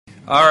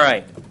All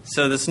right,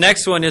 so this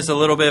next one is a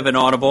little bit of an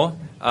audible.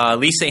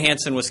 Lisa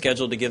Hansen was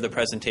scheduled to give the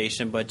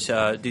presentation, but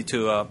due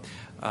to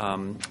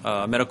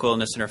medical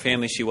illness in her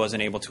family, she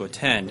wasn't able to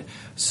attend.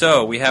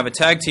 So we have a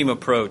tag team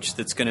approach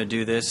that's going to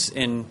do this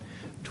in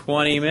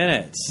 20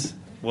 minutes.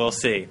 We'll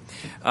see.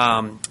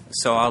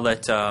 So I'll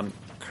let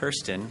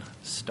Kirsten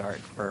start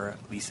for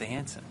Lisa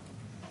Hansen.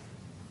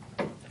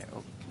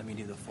 Let me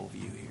do the full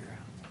view here.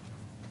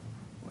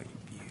 Wait,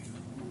 view.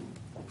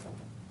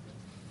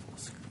 Full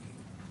screen.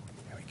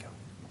 There we go.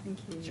 Thank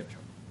you. Sure.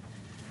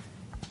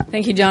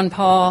 Thank you, John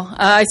Paul.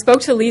 I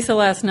spoke to Lisa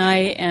last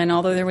night, and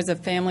although there was a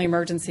family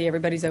emergency,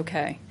 everybody's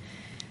okay.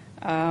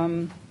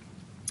 I'm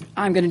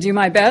going to do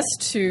my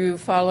best to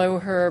follow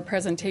her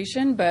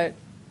presentation, but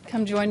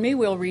come join me.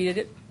 We'll read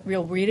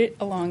it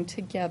along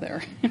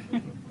together.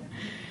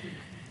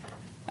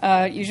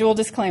 Usual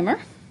disclaimer.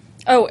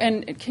 Oh,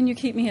 and can you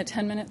keep me at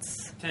 10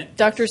 minutes? 10.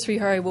 Dr.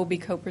 Srihari will be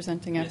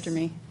co-presenting after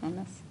me on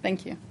this.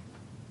 Thank you.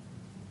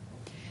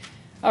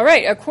 All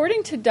right.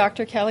 According to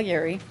Dr.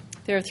 Caligari,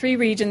 there are 3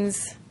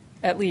 regions,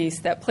 at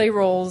least, that play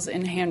roles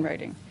in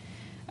handwriting.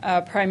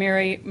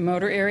 Primary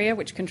motor area,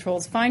 which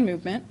controls fine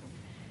movement.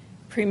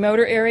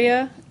 Premotor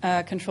area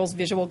controls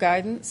visual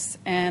guidance.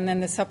 And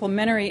then the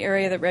supplementary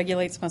area that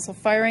regulates muscle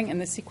firing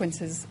and the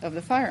sequences of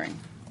the firing.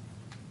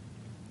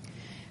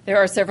 There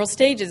are several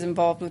stages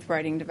involved with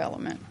writing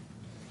development.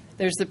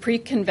 There's the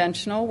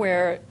pre-conventional,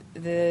 where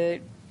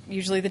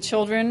usually the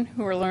children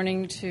who are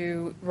learning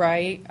to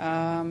write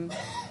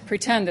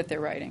pretend that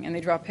they're writing, and they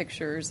draw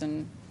pictures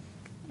and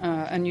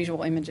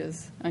unusual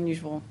images,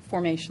 unusual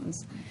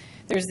formations.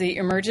 There's the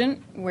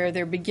emergent, where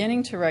they're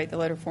beginning to write the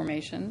letter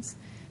formations.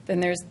 Then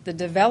there's the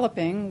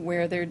developing,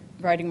 where they're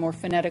writing more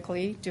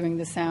phonetically, doing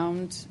the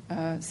sound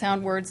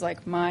words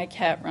like my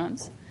cat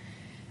runs.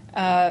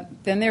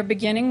 Then they're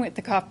beginning with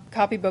the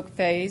copybook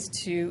phase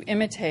to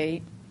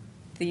imitate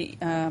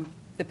the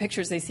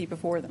pictures they see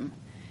before them.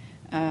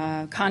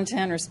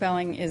 Content or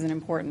spelling isn't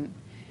important.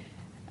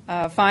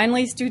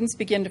 Finally, students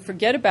begin to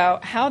forget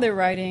about how they're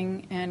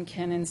writing and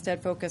can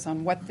instead focus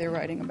on what they're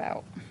writing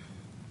about.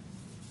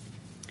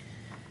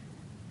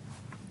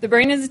 The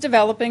brain is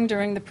developing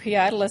during the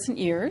pre-adolescent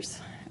years.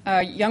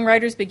 Young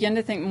writers begin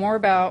to think more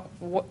about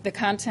the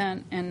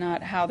content and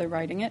not how they're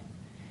writing it.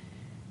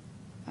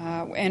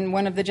 And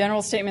one of the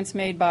general statements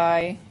made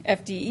by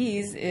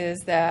FDEs is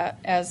that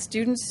as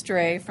students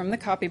stray from the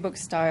copybook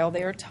style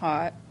they are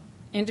taught,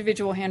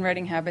 individual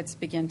handwriting habits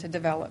begin to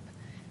develop.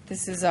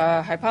 This is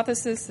a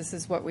hypothesis. This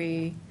is what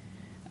we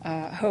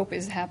hope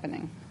is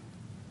happening.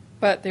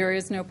 But there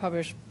is no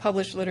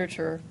published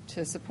literature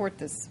to support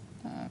this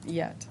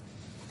yet.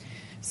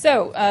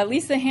 So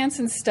Lisa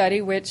Hansen's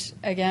study, which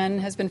again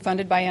has been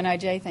funded by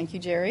NIJ, thank you,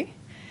 Jerry,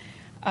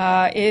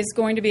 is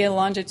going to be a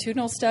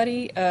longitudinal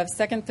study of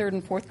 2nd, 3rd,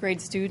 and 4th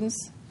grade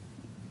students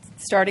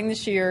starting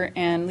this year,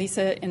 and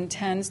Lisa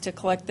intends to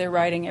collect their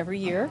writing every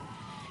year.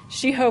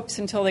 She hopes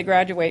until they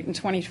graduate in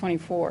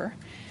 2024,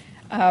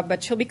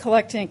 but she'll be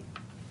collecting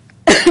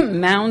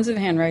mounds of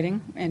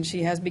handwriting, and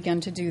she has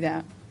begun to do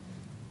that.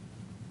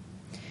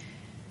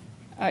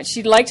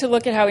 She'd like to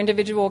look at how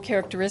individual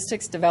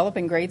characteristics develop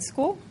in grade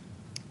school.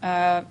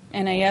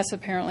 NAS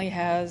apparently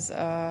has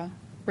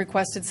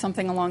requested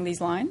something along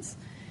these lines.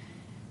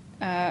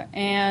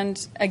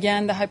 And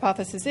again, the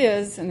hypothesis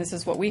is, and this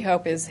is what we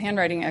hope as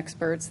handwriting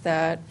experts,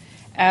 that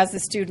as the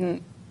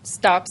student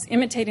stops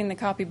imitating the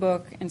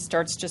copybook and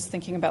starts just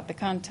thinking about the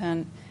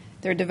content,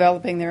 they're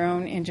developing their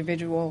own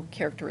individual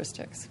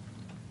characteristics.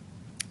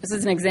 This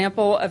is an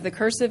example of the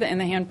cursive and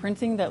the hand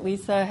printing that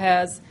Lisa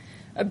has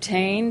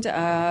obtained.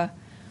 On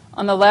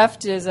the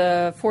left is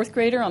a 4th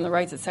grader, on the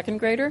right is a 2nd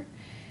grader.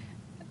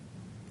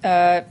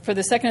 For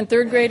the 2nd and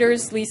 3rd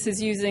graders, Lisa's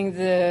using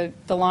the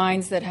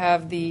lines that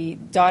have the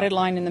dotted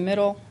line in the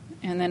middle,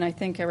 and then I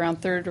think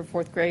around 3rd or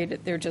 4th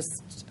grade, they're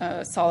just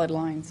solid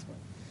lines.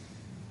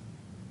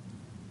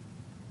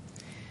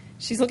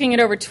 She's looking at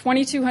over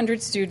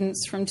 2,200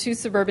 students from 2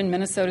 suburban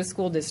Minnesota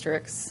school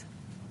districts,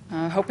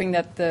 hoping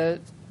that the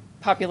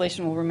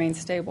population will remain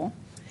stable.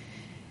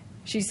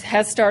 She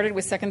has started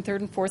with 2nd, 3rd,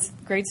 and 4th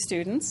grade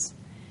students,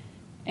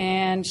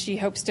 and she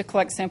hopes to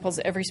collect samples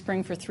every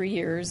spring for 3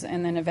 years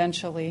and then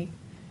eventually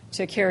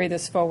to carry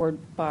this forward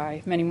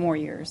by many more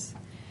years.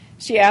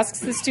 She asks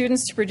the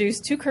students to produce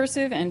 2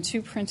 cursive and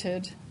 2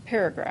 printed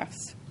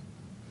paragraphs.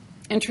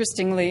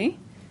 Interestingly,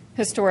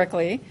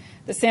 historically,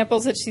 the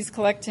samples that she's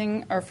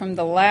collecting are from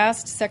the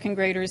last 2nd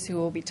graders who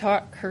will be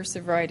taught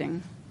cursive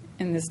writing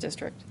in this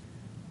district.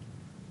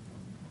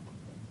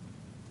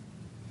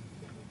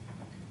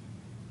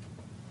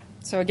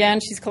 So again,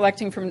 she's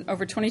collecting from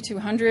over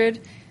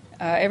 2,200.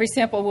 Every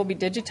sample will be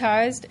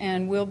digitized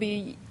and will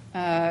be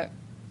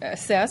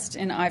assessed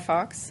in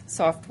iFox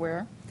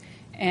software.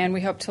 And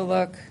we hope to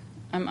look,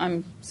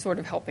 I'm sort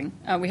of helping,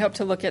 we hope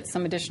to look at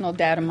some additional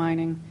data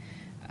mining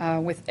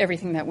with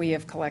everything that we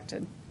have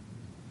collected.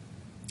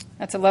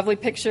 That's a lovely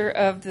picture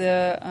of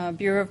the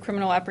Bureau of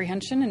Criminal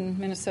Apprehension in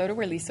Minnesota,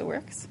 where Lisa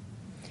works.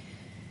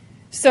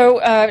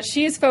 So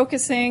she is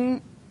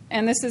focusing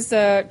And this is,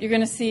 you're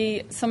going to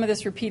see some of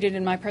this repeated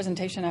in my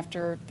presentation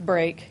after the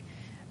break.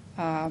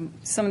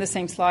 Some of the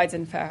same slides,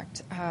 in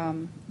fact.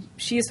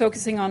 She is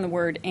focusing on the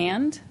word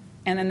and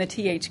then the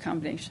TH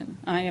combination.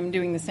 I am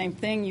doing the same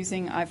thing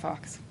using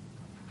iFox.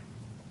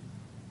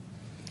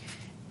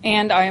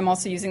 And I am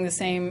also using the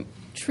same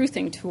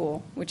truthing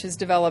tool, which is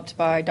developed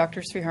by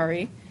Dr.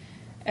 Srihari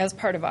as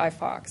part of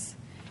iFox.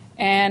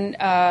 And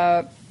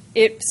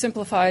it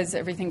simplifies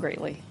everything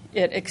greatly.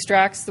 It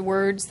extracts the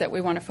words that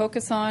we want to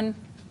focus on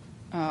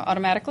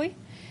automatically,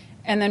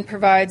 and then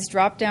provides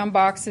drop-down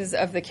boxes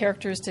of the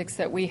characteristics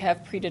that we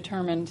have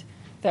predetermined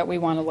that we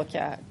want to look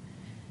at.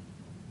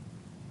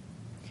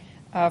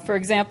 For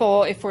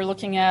example, if we're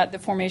looking at the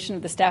formation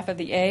of the staff of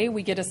the A,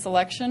 we get a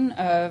selection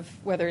of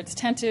whether it's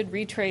tented,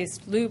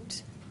 retraced,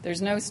 looped,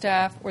 there's no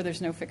staff, or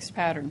there's no fixed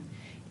pattern.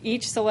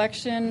 Each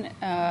selection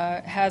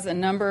has a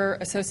number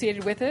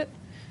associated with it.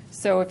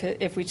 So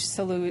if we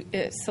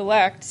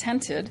select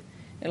tented,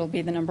 it'll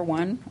be the number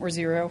 1 or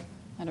 0.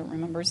 I don't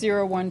remember.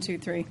 0, 1, 2,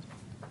 3.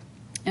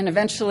 And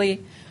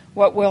eventually,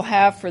 what we'll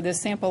have for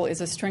this sample is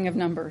a string of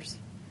numbers.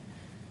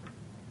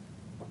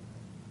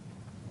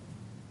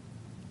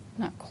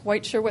 Not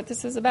quite sure what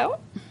this is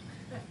about.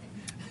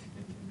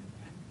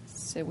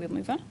 So we'll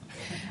move on.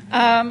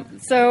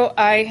 So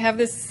I have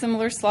this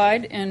similar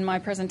slide in my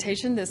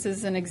presentation. This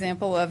is an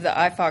example of the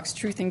iFox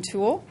truthing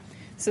tool.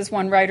 This is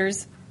one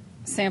writer's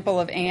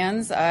sample of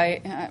ands.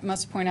 I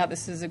must point out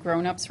this is a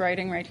grown-up's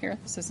writing right here.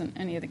 This isn't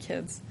any of the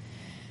kids.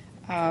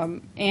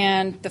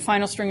 And the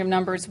final string of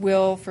numbers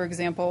will, for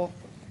example,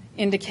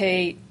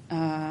 indicate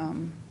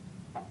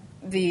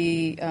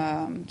the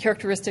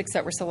characteristics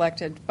that were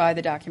selected by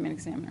the document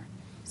examiner.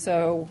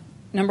 So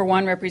number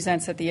 1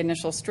 represents that the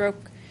initial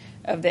stroke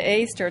of the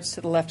A starts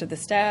to the left of the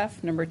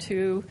staff. Number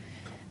 2,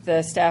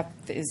 the staff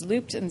is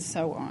looped, and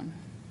so on.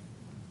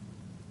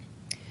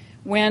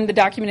 When the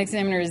document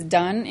examiner is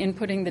done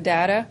inputting the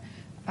data,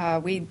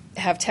 we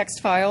have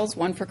text files,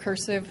 one for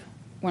cursive,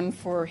 one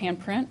for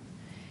handprint,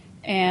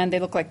 and they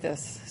look like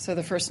this. So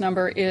the first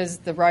number is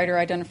the writer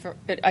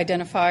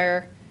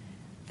identifier.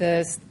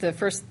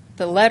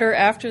 The letter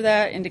after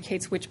that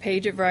indicates which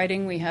page of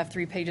writing. We have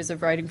 3 pages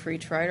of writing for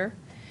each writer,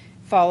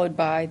 followed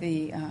by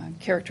the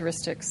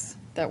characteristics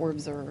that were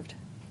observed.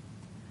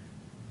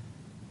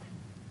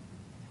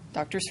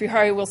 Dr.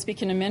 Srihari will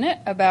speak in a minute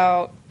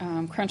about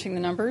crunching the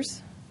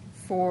numbers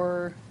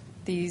for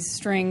these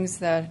strings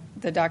that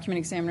the document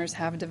examiners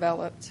have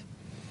developed.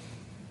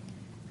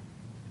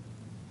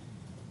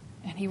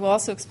 And he will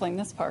also explain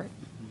this part.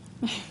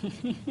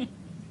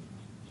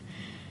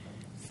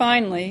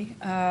 Finally,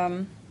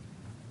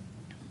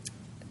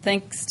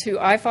 thanks to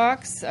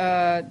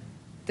iFox,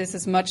 this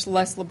is much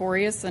less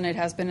laborious than it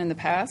has been in the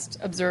past,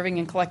 observing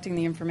and collecting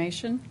the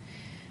information.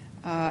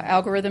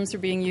 Algorithms are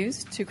being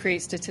used to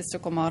create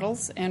statistical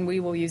models, and we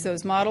will use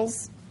those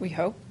models, we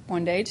hope,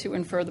 one day to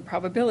infer the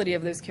probability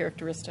of those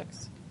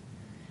characteristics.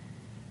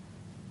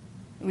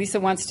 Lisa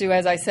wants to,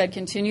 as I said,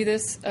 continue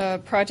this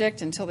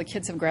project until the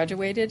kids have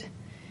graduated.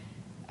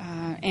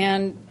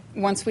 And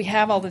once we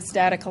have all this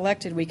data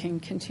collected, we can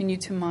continue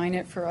to mine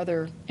it for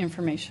other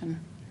information.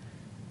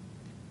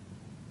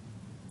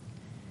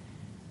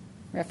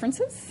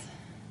 References?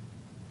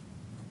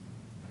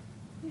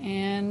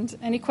 And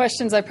any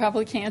questions I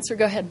probably can't answer?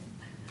 Go ahead.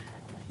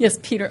 Yes,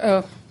 Peter.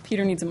 Oh,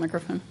 Peter needs a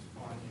microphone.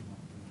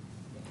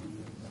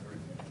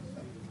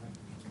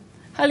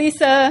 Hi,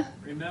 Lisa.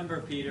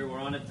 Remember, Peter, we're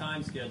on a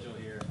time schedule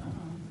here.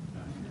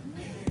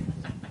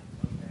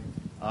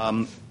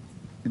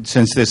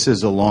 Since this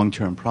is a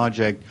long-term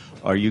project,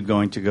 are you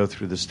going to go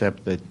through the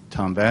step that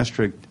Tom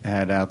Vastrick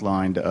had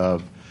outlined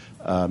of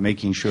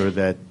making sure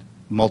that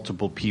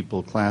multiple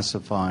people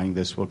classifying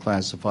this will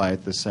classify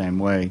it the same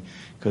way?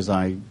 Because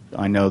I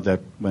know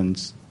that when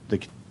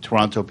the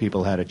Toronto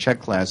people had a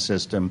check class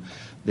system,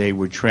 they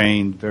were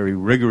trained very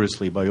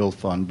rigorously by Ulf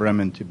von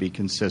Bremen to be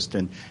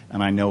consistent,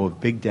 and I know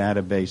of big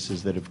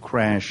databases that have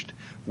crashed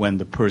when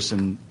the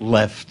person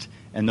left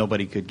and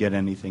nobody could get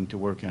anything to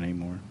work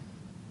anymore.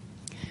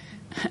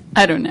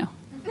 I don't know.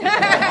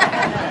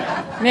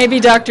 Maybe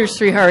Dr.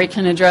 Srihari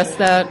can address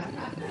that.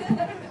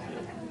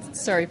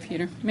 Sorry,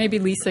 Peter. Maybe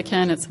Lisa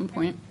can at some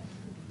point.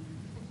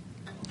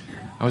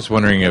 I was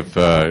wondering if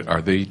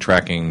are they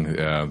tracking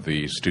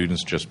the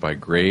students just by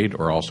grade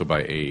or also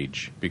by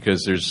age?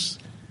 Because there's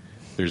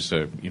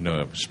a,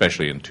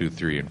 especially in 2,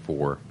 3, and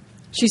 4.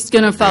 She's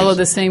going to follow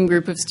the same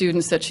group of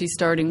students that she's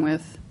starting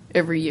with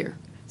every year.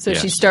 So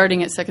Yes. she's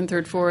starting at 2nd,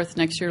 3rd, 4th.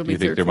 Next year it'll Do be you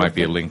think 3rd, there 4th, might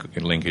be a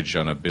 5th. linkage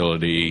on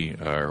ability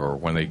or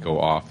when they go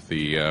off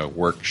the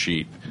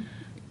worksheet?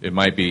 It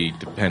might be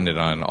dependent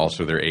on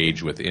also their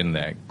age within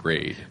that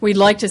grade. We'd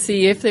like to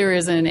see if there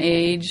is an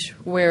age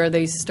where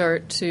they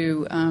start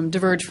to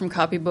diverge from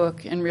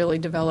copybook and really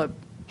develop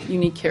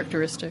unique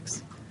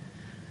characteristics.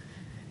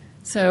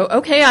 So,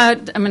 okay,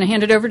 I'm going to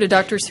hand it over to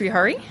Dr.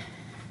 Srihari.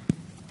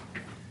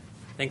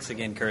 Thanks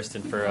again,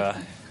 Kirsten, for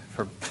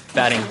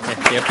batting,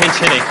 pinch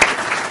hitting.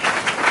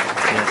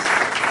 Yes.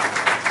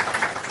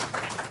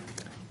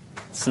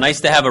 It's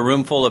nice to have a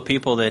room full of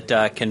people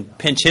that can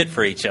pinch hit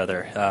for each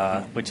other,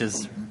 which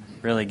is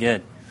Really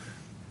good.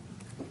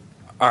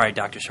 All right,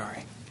 Dr.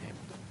 Shari.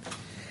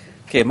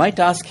 Okay, my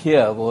task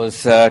here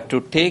was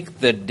to take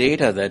the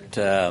data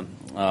that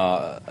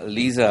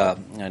Lisa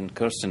and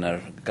Kirsten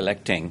are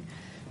collecting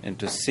and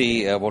to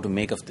see what to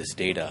make of this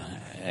data.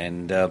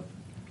 And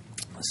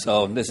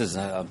so this is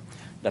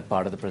that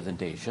part of the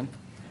presentation.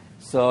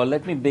 So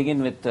let me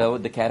begin with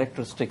the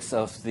characteristics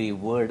of the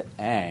word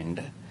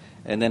and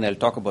then I'll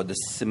talk about the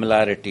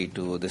similarity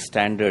to the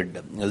standard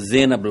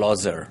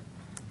Zener-Blauser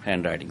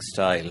handwriting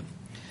style.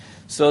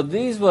 So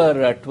these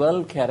were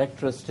 12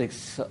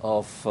 characteristics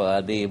of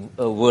the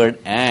word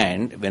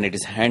and when it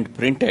is hand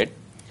printed.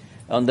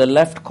 On the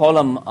left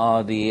column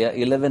are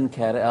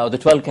the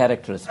 12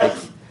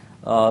 characteristics.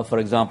 For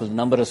example, the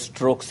number of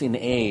strokes in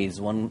A is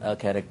one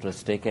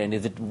characteristic, and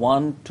is it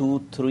 1,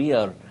 2, 3,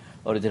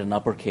 or is it an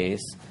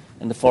uppercase?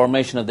 And the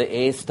formation of the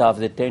A staff,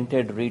 the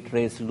tented,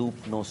 retrace,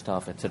 loop, no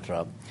staff,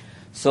 etc.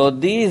 So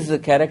these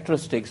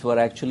characteristics were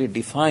actually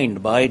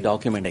defined by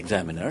document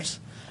examiners.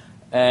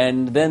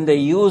 And then they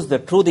use the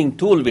truthing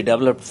tool we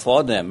developed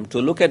for them to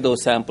look at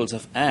those samples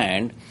of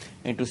and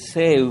to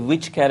say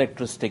which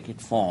characteristic it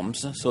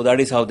forms. So that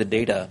is how the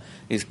data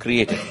is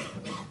created.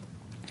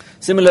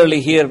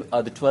 Similarly, here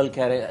are the 12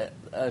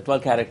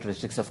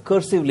 characteristics of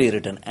cursively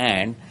written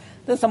and.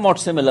 They're somewhat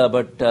similar,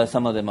 but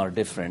some of them are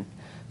different.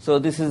 So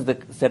this is the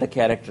set of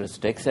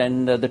characteristics,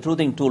 and the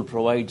truthing tool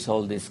provides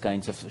all these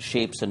kinds of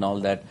shapes and all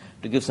that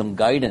to give some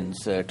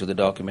guidance to the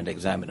document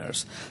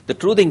examiners. The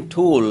truthing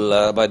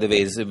tool, by the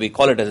way, we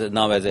call it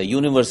now as a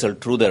universal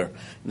truther,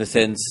 in the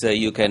sense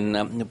you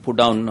can pull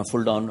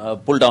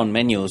down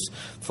menus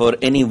for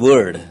any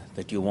word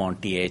that you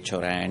want, th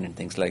or and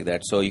things like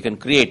that. So you can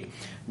create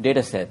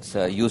data sets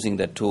using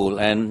that tool,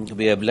 and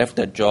we have left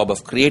that job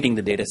of creating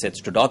the data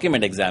sets to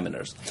document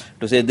examiners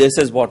to say this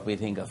is what we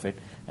think of it,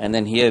 and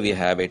then here we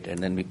have it, and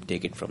then we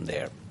take it from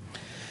there.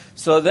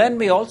 So then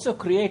we also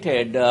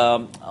created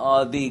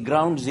the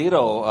ground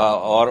zero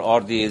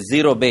or the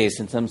zero base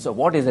in terms of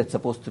what is it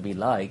supposed to be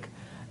like.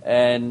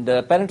 And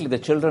apparently the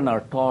children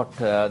are taught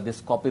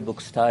this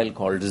copybook style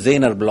called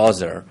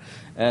Zener-Blauser,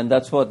 and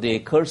that's what the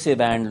cursive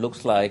and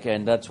looks like,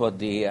 and that's what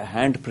the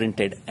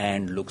hand-printed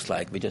and looks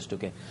like. We just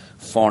took a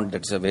font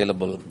that's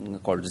available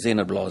called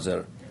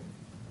Zener-Blauser.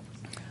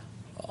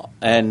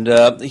 And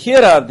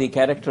here are the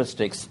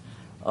characteristics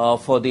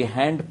for the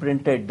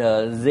hand-printed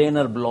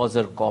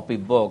Zener-Blauser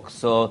copybook.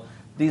 So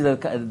these are,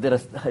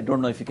 I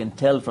don't know if you can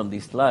tell from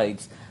these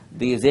slides,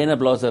 the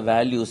Zener-Blauser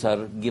values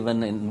are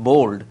given in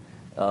bold.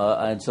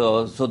 And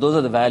so those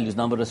are the values.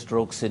 Number of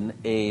strokes in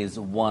A is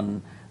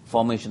 1,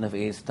 formation of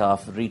A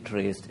staff,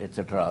 retraced,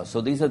 etc. So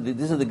these are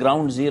the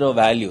ground zero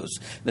values.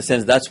 In the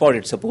sense that's what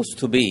it's supposed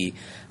to be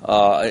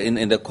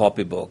in the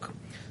copybook.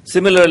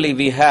 Similarly,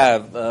 we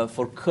have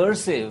for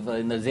cursive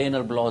in the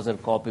Zener-Blauser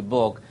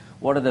copybook,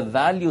 what are the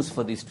values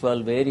for these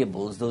 12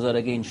 variables? Those are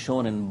again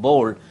shown in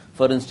bold.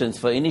 For instance,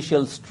 for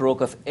initial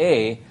stroke of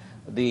A,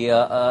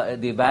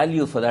 the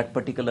value for that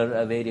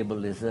particular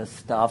variable is a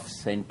staff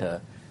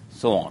center,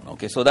 so on.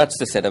 Okay, so that's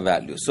the set of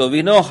values. So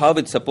we know how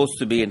it's supposed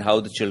to be and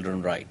how the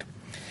children write.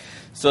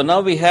 So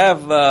now we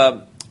have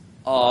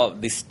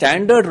the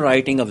standard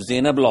writing of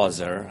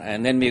Zener-Blauser,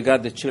 and then we've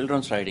got the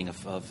children's writing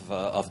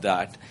of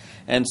that.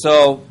 And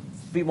so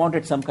we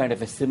wanted some kind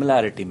of a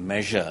similarity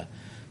measure.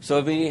 So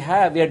we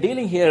are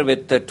dealing here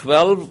with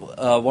 12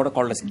 what are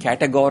called as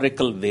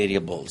categorical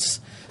variables.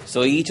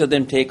 So each of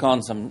them take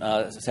on some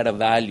set of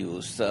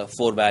values,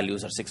 4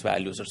 values or 6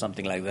 values or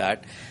something like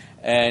that.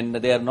 And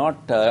they are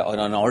not on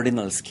an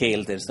ordinal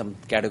scale. There's some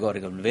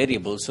categorical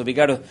variables. So we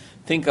got to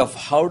think of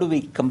how do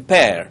we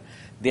compare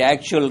the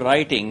actual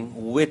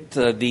writing with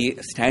the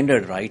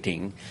standard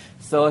writing.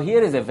 So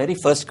here is a very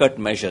first cut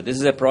measure. This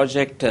is a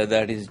project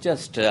that is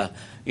just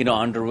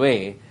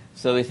underway.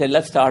 So we said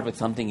let's start with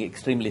something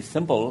extremely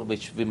simple,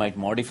 which we might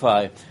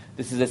modify.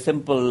 This is a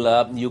simple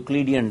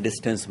Euclidean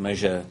distance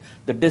measure.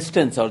 The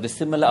distance or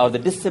the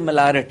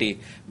dissimilarity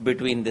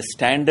between the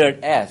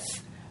standard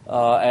S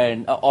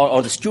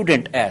or the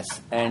student S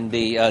and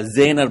the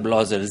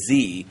Zener-Blauser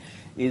Z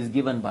is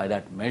given by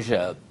that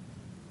measure,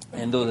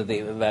 and those are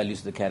the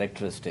values, the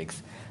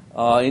characteristics.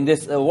 In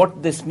this,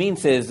 what this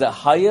means is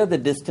higher the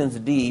distance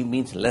D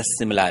means less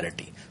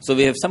similarity. So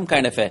we have some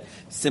kind of a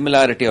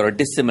similarity or a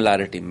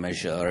dissimilarity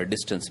measure or a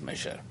distance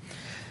measure.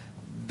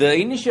 The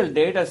initial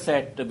data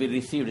set we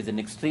received is an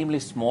extremely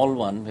small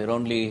one. We're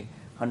only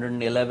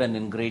 111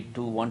 in grade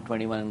 2,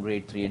 121 in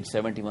grade 3, and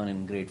 71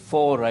 in grade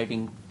 4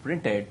 writing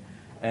printed.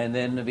 And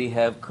then we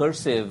have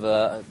cursive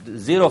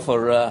 0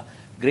 for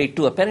grade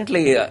 2.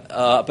 Apparently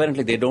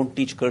they don't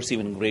teach cursive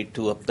in grade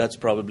 2. That's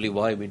probably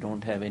why we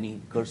don't have any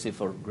cursive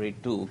for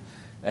grade 2.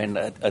 And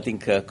I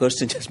think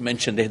Kirsten just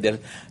mentioned they're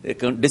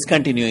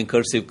discontinuing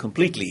cursive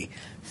completely.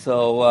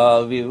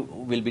 So we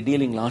will be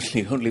dealing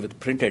largely only with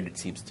printed, it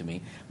seems to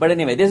me. But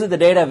anyway, this is the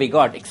data we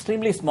got.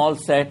 Extremely small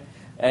set,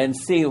 and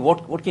see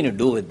what can you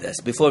do with this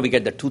before we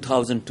get the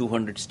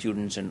 2,200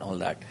 students and all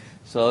that.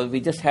 So we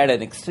just had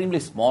an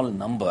extremely small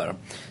number.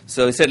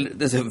 So we said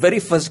this is a very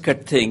first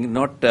cut thing,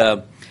 not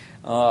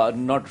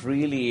not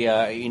really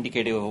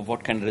indicative of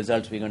what kind of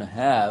results we're going to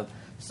have.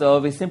 So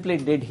we simply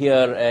did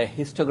here a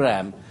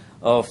histogram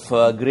of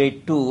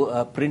grade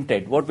 2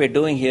 printed. What we're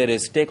doing here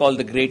is take all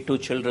the grade 2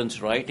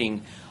 children's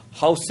writing,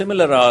 how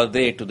similar are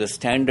they to the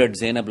standard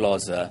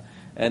Zener-Blauser,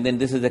 and then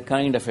this is the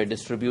kind of a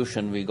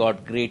distribution we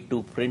got grade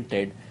 2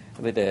 printed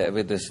with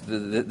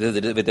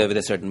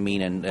a certain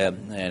mean and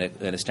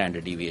a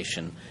standard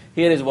deviation.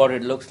 Here is what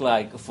it looks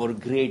like for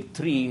grade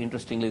 3.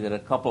 Interestingly, there are a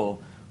couple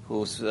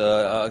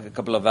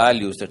of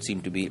values that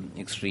seem to be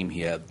extreme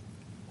here.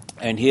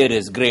 And here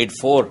is grade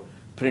 4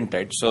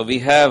 printed. So we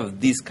have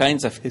these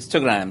kinds of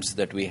histograms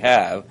that we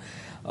have.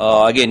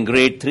 Again,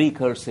 grade 3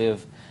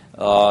 cursive,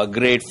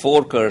 grade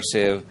 4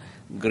 cursive,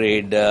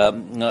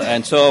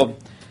 and so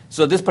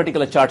this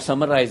particular chart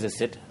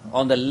summarizes it.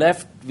 On the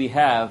left, we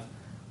have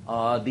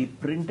the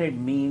printed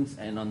means,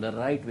 and on the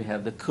right, we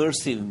have the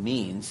cursive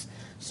means.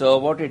 So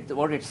what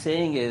it's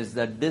saying is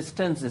that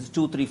distance is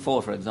 2, 3,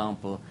 4, for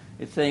example.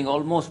 It's saying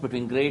almost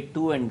between grade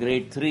 2 and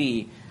grade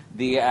 3,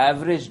 the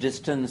average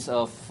distance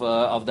of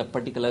the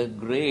particular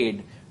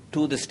grade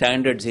to the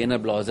standard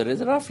Zener-Blauser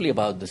is roughly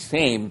about the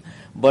same.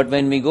 But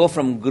when we go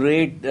from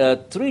grade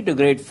 3 to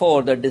grade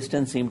 4, the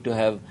distance seems to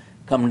have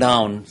come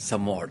down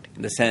somewhat,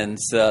 in the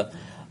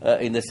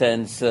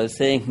sense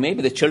saying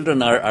maybe the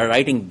children are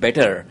writing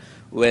better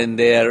when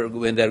they're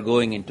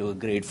going into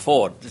grade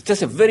 4. It's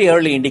just a very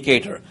early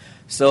indicator.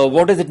 So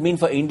what does it mean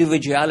for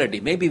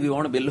individuality? Maybe we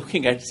want to be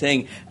looking at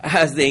saying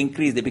as they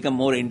increase, they become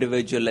more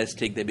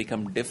individualistic, they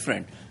become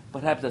different.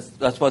 Perhaps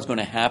that's what's going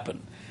to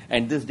happen.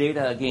 And this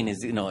data, again,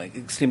 is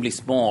extremely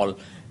small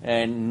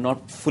and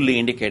not fully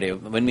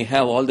indicative. When we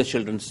have all the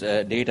children's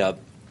data,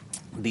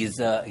 these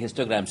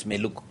histograms may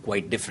look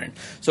quite different.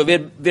 So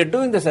we're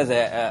doing this as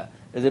a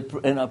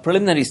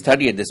preliminary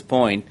study at this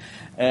point,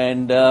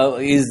 and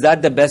is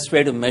that the best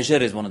way to measure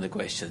is one of the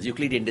questions.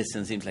 Euclidean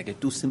distance seems like a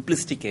too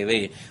simplistic a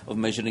way of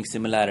measuring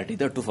similarity.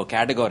 There are two for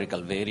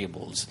categorical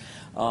variables.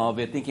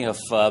 We're thinking of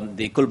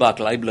the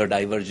Kullback-Leibler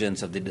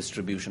divergence of the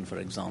distribution, for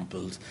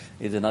example,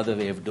 is another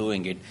way of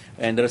doing it.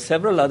 And there are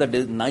several other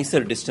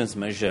nicer distance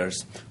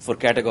measures for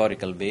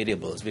categorical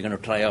variables. We're going to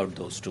try out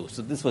those too.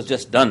 So this was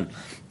just done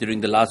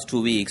during the last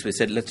 2 weeks. We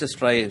said, let's just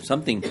try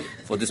something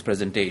for this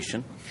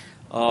presentation.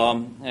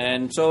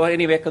 And so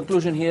anyway,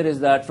 conclusion here is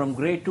that from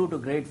grade 2 to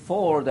grade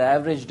 4, the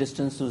average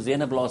distance to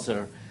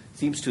Zener-Blauser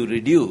seems to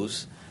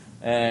reduce.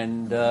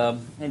 And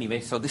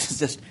anyway, so this is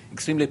just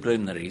extremely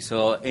preliminary.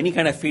 So any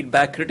kind of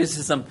feedback,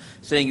 criticism,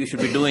 saying you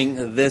should be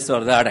doing this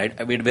or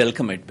that, we'd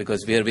welcome it,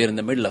 because we're in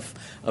the middle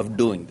of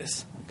doing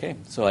this. Okay,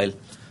 so I'll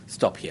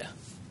stop here.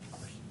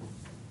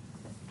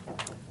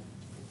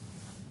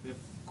 We have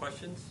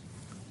questions?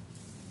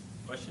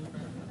 Question?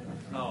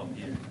 Oh,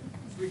 here.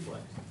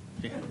 Reflex.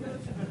 Yeah.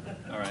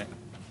 All right.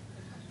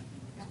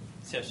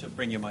 Sasha,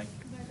 bring your mic.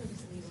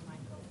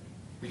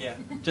 Yeah,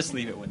 just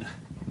leave it when.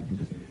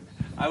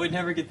 I would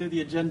never get through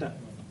the agenda.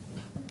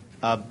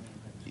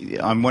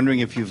 I'm wondering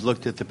if you've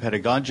looked at the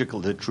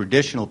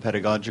traditional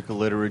pedagogical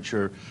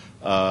literature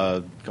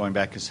going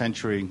back a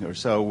century or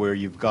so, where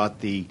you've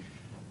got the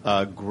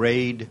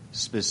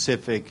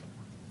grade-specific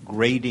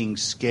grading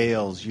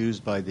scales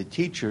used by the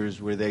teachers,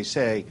 where they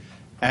say,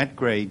 at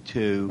grade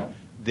 2,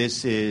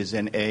 this is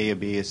an A, a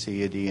B, a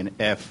C, a D, an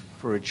F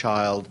for a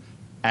child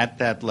at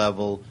that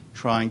level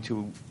trying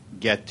to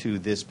get to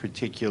this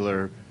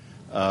particular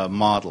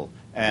model.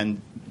 And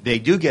they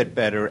do get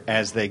better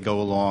as they go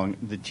along,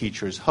 the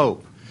teachers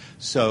hope.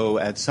 So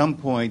at some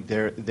point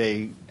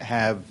they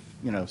have,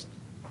 I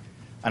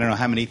don't know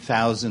how many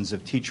thousands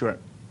of teacher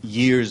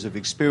years of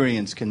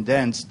experience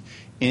condensed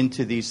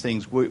into these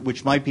things,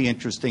 which might be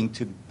interesting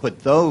to put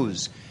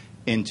those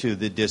into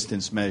the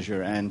distance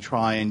measure and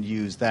try and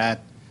use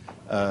that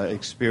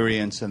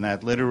experience and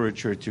that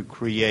literature to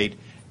create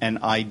an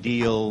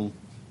ideal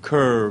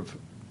curve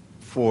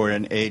for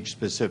an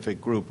age-specific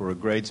group or a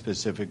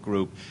grade-specific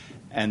group,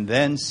 and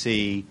then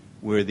see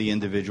where the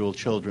individual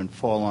children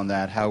fall on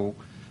that, how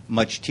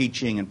much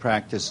teaching and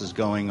practice is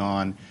going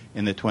on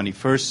in the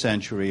 21st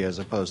century as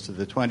opposed to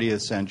the 20th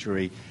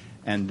century,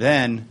 and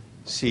then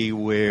see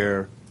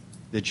where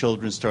the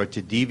children start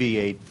to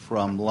deviate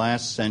from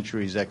last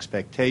century's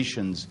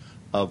expectations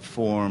of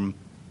form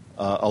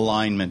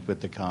alignment with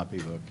the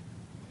copybook.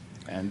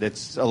 And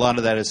a lot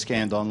of that is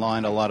scanned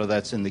online. A lot of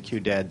that's in the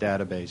QDAD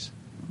database.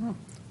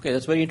 Okay,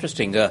 that's very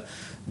interesting.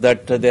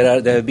 That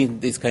there have been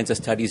these kinds of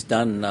studies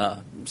done.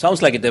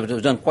 Sounds like it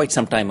was done quite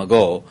some time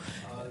ago.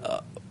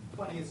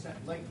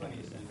 Late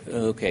 20th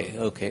century.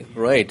 Okay,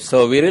 right.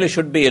 So we really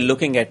should be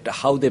looking at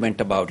how they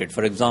went about it.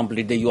 For example,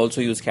 did they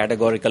also use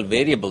categorical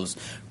variables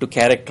to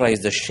characterize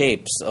the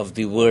shapes of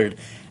the word?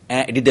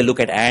 Did they look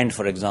at and,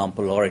 for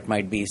example, or it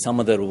might be some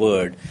other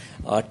word?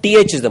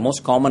 TH is the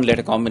most common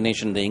letter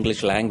combination in the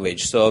English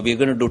language, so we're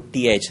going to do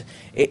TH.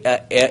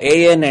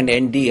 AN and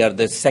ND are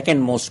the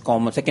second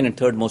and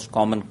third most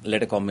common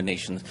letter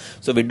combinations.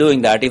 So we're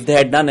doing that. If they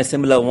had done a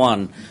similar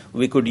one,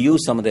 we could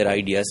use some of their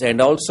ideas.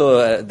 And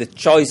also the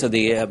choice of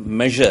the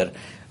measure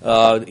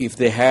if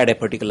they had a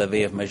particular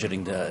way of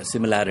measuring the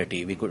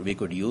similarity, we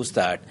could use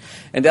that.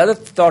 And the other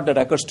thought that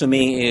occurs to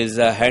me is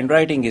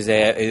handwriting is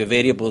a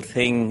variable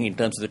thing in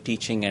terms of the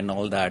teaching and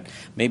all that.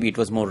 Maybe it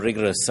was more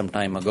rigorous some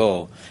time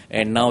ago,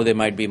 and now there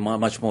might be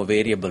much more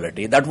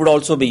variability. That would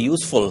also be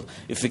useful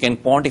if we can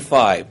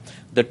quantify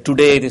that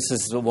today this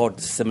is what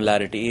the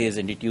similarity is,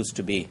 and it used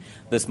to be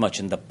this much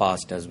in the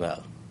past as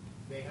well.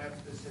 They have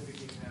specific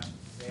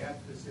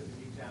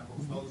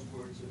examples, those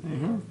words are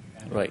there,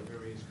 and Right.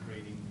 various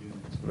grading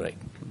units. Right.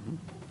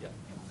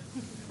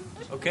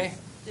 Okay.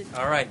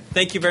 All right.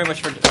 Thank you very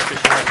much for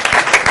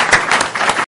sharing.